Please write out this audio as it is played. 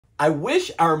I wish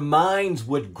our minds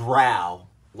would growl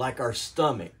like our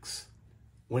stomachs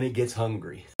when it gets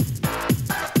hungry.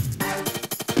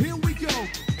 Here we go.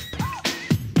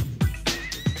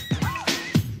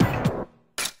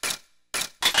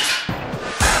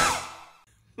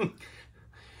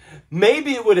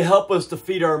 Maybe it would help us to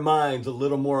feed our minds a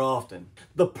little more often.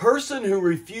 The person who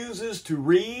refuses to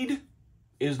read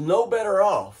is no better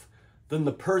off than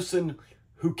the person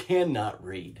who cannot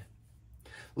read.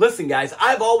 Listen, guys,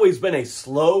 I've always been a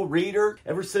slow reader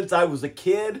ever since I was a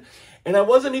kid, and I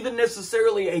wasn't even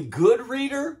necessarily a good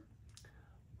reader,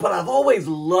 but I've always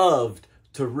loved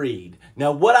to read.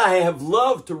 Now, what I have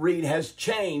loved to read has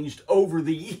changed over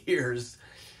the years.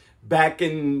 Back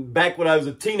when I was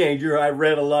a teenager, I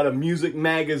read a lot of music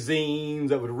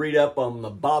magazines. I would read up on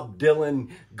the Bob Dylan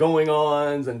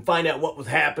going-ons and find out what was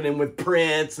happening with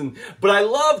Prince. But I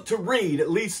love to read,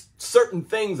 at least certain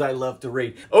things I love to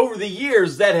read. Over the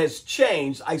years, that has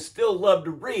changed. I still love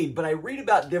to read, but I read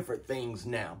about different things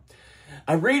now.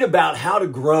 I read about how to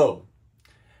grow,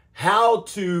 how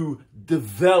to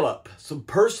develop, some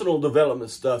personal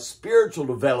development stuff, spiritual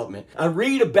development. I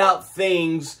read about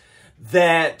things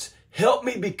that help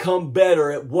me become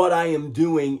better at what I am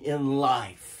doing in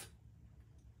life.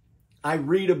 I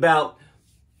read about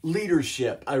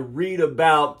leadership. I read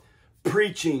about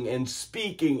preaching and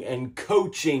speaking and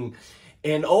coaching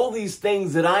and all these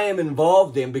things that I am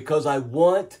involved in because I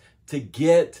want to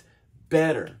get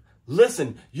better.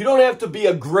 Listen, you don't have to be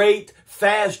a great,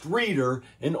 fast reader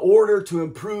in order to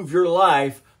improve your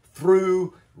life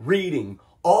through reading.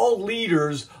 All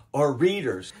leaders are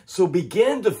readers. So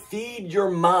begin to feed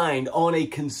your mind on a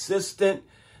consistent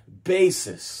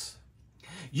basis.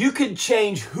 You can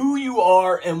change who you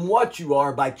are and what you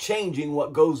are by changing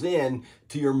what goes in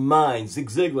to your mind.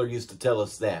 Zig Ziglar used to tell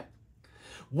us that.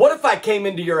 What if I came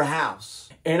into your house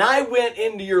and I went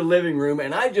into your living room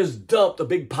and I just dumped a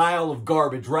big pile of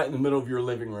garbage right in the middle of your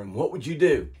living room? What would you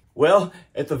do? Well,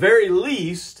 at the very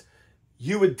least,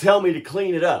 you would tell me to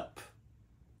clean it up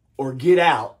or get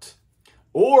out.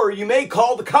 Or you may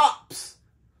call the cops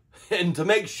and to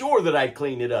make sure that I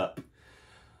clean it up.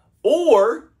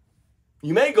 Or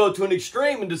you may go to an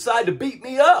extreme and decide to beat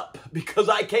me up because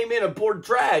I came in and poured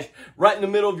trash right in the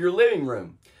middle of your living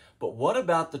room. But what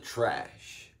about the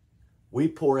trash we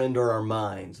pour into our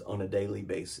minds on a daily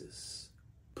basis?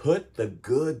 Put the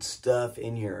good stuff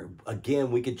in here.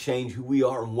 Again, we could change who we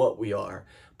are and what we are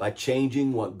by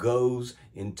changing what goes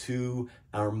into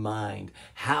our mind.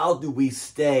 How do we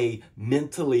stay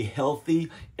mentally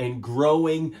healthy and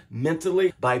growing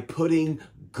mentally? By putting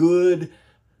good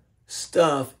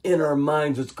stuff in our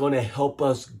minds that's going to help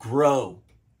us grow.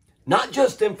 Not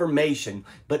just information,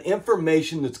 but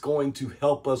information that's going to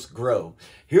help us grow.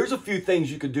 Here's a few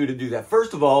things you could do to do that.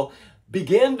 First of all,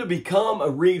 begin to become a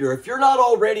reader. If you're not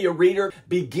already a reader,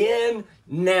 begin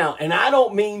now. And I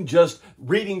don't mean just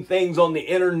reading things on the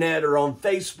internet or on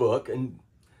Facebook, and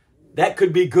that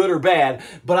could be good or bad,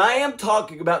 but I am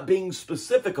talking about being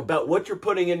specific about what you're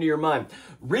putting into your mind.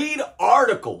 Read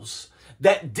articles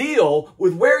that deal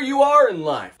with where you are in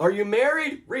life. Are you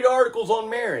married? Read articles on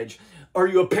marriage. Are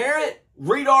you a parent?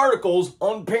 Read articles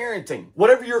on parenting.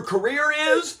 Whatever your career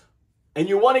is, and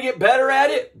you want to get better at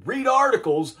it, read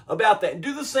articles about that. And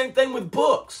do the same thing with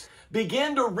books.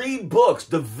 Begin to read books.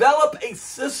 Develop a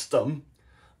system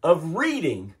of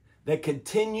reading that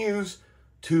continues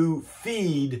to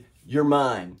feed your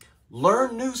mind.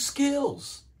 Learn new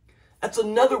skills. That's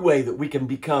another way that we can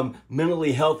become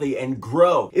mentally healthy and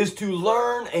grow, is to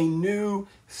learn a new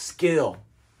skill.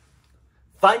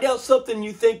 Find out something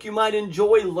you think you might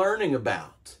enjoy learning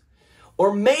about.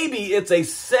 Or maybe it's a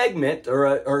segment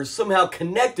or somehow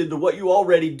connected to what you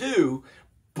already do,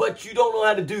 but you don't know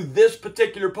how to do this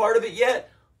particular part of it yet.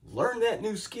 Learn that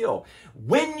new skill.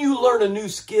 When you learn a new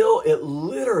skill, it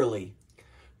literally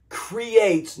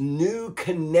creates new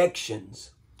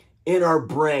connections in our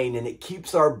brain, and it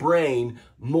keeps our brain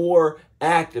more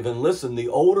active. And listen, the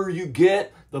older you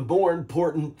get, the more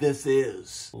important this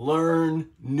is. Learn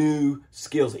new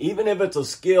skills. Even if it's a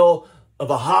skill of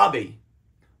a hobby,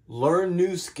 learn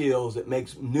new skills. It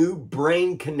makes new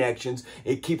brain connections.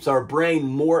 It keeps our brain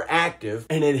more active,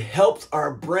 and it helps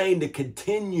our brain to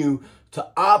continue to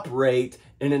operate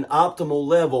in an optimal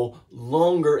level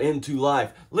longer into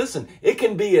life. Listen, it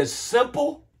can be as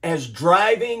simple as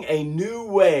driving a new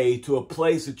way to a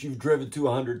place that you've driven to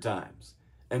 100 times.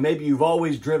 And maybe you've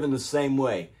always driven the same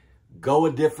way. Go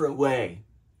a different way.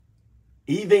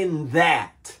 Even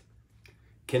that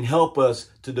can help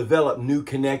us to develop new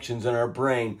connections in our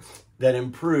brain that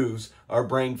improves our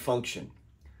brain function.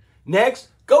 Next,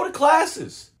 go to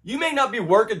classes. You may not be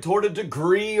working toward a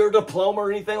degree or diploma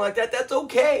or anything like that. That's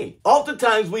okay.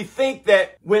 Oftentimes we think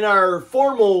that when our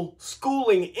formal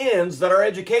schooling ends, that our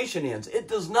education ends. It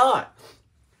does not.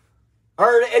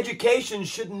 Our education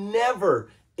should never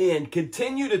end.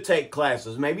 Continue to take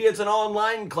classes. Maybe it's an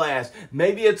online class.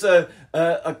 Maybe it's a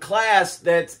class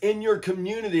that's in your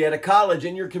community, at a college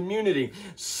in your community.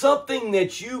 Something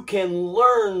that you can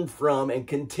learn from and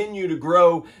continue to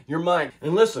grow your mind.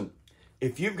 And listen,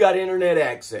 if you've got internet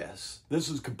access, this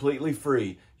is completely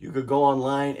free. You could go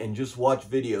online and just watch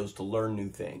videos to learn new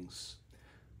things.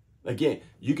 Again,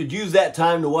 you could use that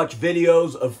time to watch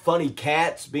videos of funny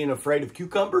cats being afraid of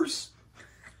cucumbers.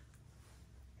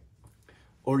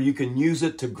 Or you can use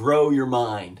it to grow your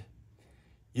mind.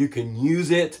 You can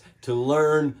use it to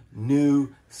learn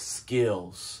new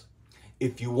skills.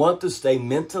 If you want to stay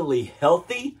mentally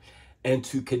healthy and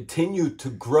to continue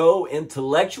to grow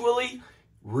intellectually,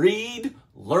 read,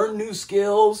 learn new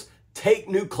skills, take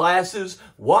new classes,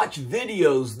 watch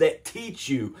videos that teach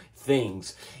you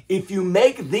things. If you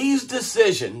make these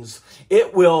decisions,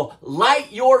 it will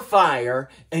light your fire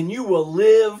and you will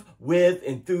live with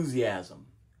enthusiasm.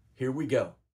 Here we go.